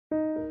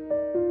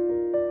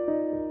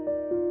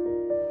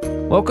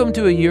Welcome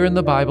to A Year in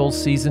the Bible,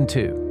 Season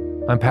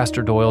 2. I'm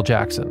Pastor Doyle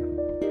Jackson.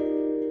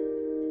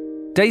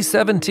 Day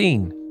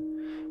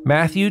 17,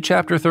 Matthew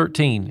chapter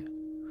 13.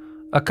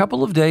 A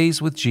couple of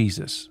days with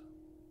Jesus.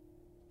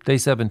 Day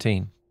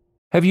 17.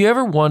 Have you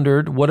ever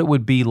wondered what it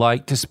would be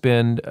like to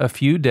spend a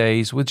few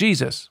days with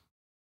Jesus?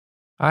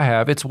 I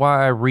have. It's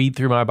why I read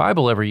through my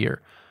Bible every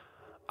year.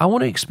 I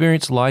want to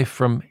experience life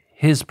from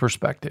His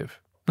perspective,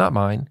 not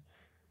mine.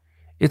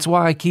 It's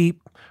why I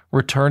keep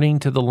returning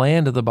to the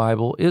land of the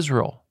Bible,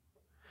 Israel.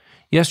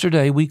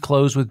 Yesterday, we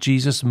closed with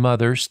Jesus'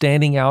 mother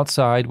standing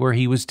outside where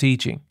He was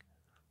teaching.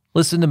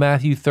 Listen to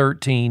Matthew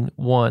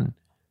 13:1.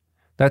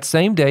 That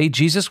same day,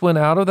 Jesus went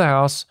out of the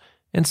house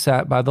and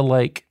sat by the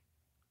lake.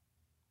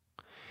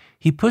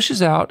 He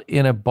pushes out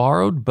in a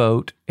borrowed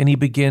boat and He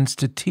begins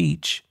to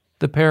teach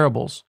the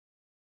parables.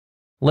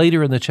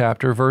 Later in the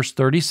chapter, verse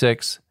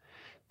 36,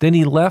 then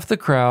He left the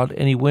crowd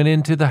and He went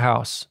into the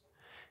house.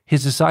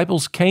 His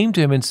disciples came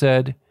to Him and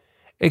said,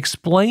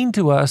 "Explain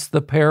to us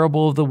the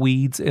parable of the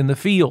weeds in the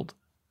field."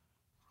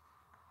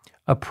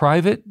 A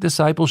private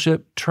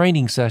discipleship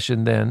training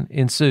session then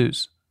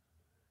ensues.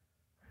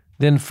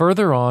 Then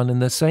further on in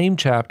the same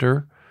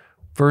chapter,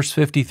 verse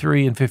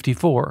 53 and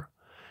 54,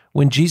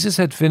 when Jesus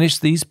had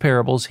finished these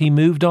parables, He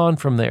moved on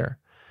from there.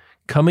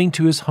 Coming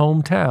to His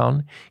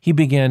hometown, He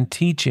began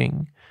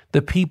teaching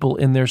the people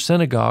in their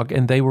synagogue,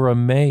 and they were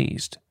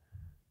amazed.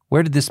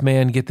 Where did this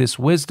man get this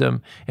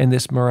wisdom and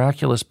this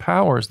miraculous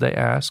powers, they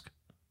asked.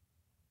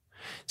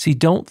 See,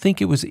 don't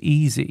think it was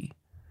easy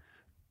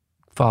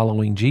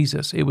following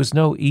Jesus. It was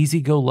no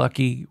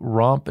easy-go-lucky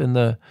romp in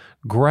the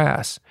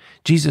grass.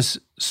 Jesus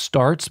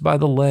starts by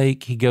the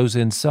lake, He goes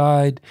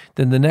inside,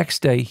 then the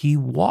next day He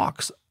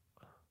walks.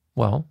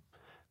 Well,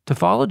 to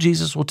follow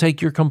Jesus will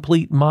take your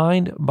complete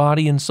mind,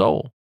 body, and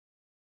soul.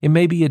 It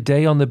may be a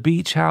day on the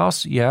beach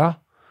house, yeah.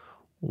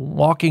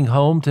 Walking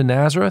home to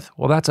Nazareth,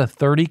 well, that's a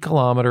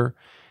 30-kilometer,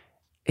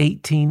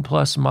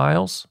 18-plus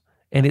miles,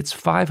 and it's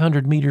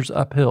 500 meters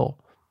uphill.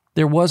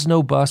 There was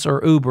no bus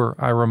or Uber,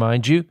 I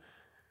remind you.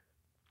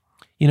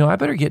 I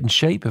better get in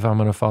shape if I'm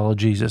going to follow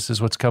Jesus,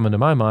 is what's coming to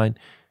my mind.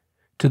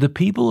 To the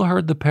people who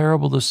heard the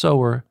parable of the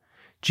sower,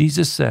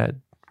 Jesus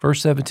said,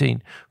 verse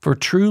 17, "For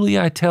truly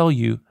I tell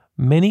you,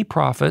 many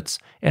prophets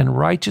and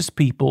righteous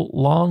people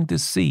long to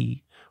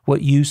see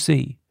what you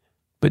see,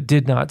 but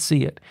did not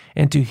see it,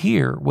 and to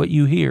hear what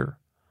you hear,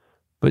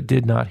 but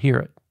did not hear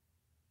it."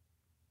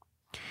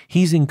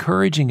 He's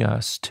encouraging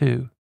us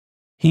too.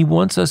 He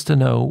wants us to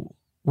know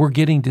we're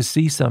getting to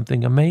see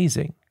something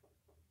amazing.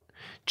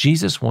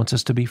 Jesus wants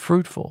us to be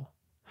fruitful.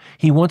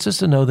 He wants us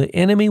to know the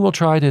enemy will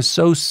try to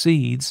sow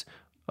seeds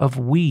of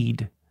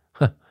weed,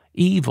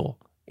 evil,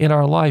 in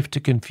our life to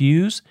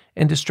confuse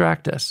and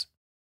distract us.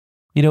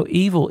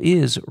 Evil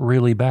is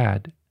really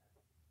bad.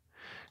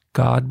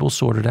 God will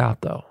sort it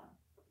out, though.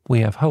 We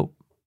have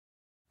hope.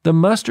 The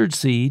mustard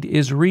seed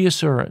is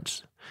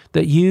reassurance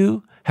that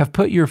you have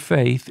put your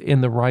faith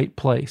in the right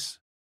place.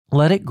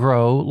 Let it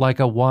grow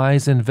like a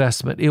wise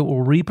investment. It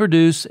will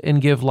reproduce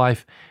and give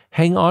life.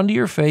 Hang on to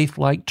your faith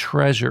like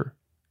treasure.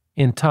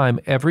 In time,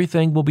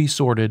 everything will be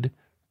sorted.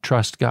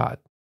 Trust God.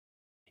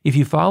 If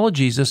you follow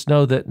Jesus,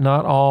 know that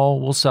not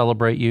all will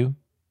celebrate you.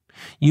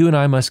 You and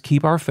I must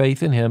keep our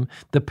faith in Him.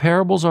 The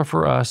parables are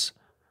for us,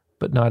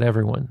 but not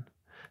everyone.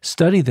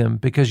 Study them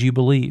because you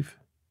believe.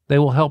 They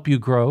will help you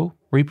grow,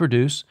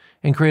 reproduce,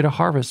 and create a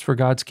harvest for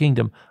God's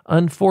kingdom.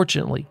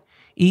 Unfortunately,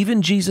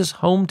 even Jesus'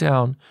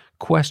 hometown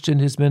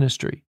questioned His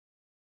ministry.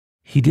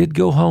 He did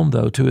go home,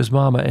 though, to His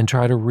mama and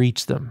try to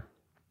reach them.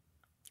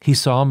 He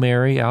saw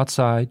Mary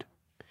outside.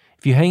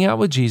 If you hang out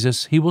with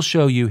Jesus, He will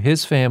show you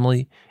His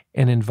family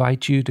and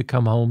invite you to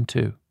come home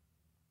too.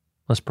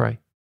 Let's pray.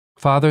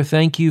 Father,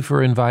 thank You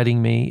for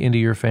inviting me into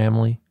Your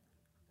family.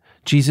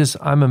 Jesus,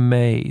 I'm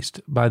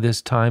amazed by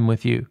this time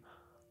with You.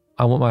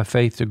 I want my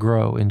faith to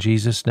grow. In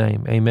Jesus'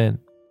 name, amen.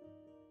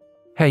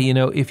 Hey,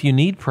 if you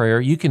need prayer,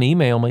 you can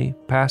email me,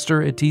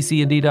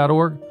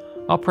 pastor@tcnd.org.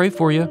 I'll pray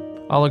for you.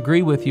 I'll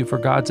agree with you for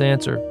God's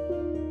answer.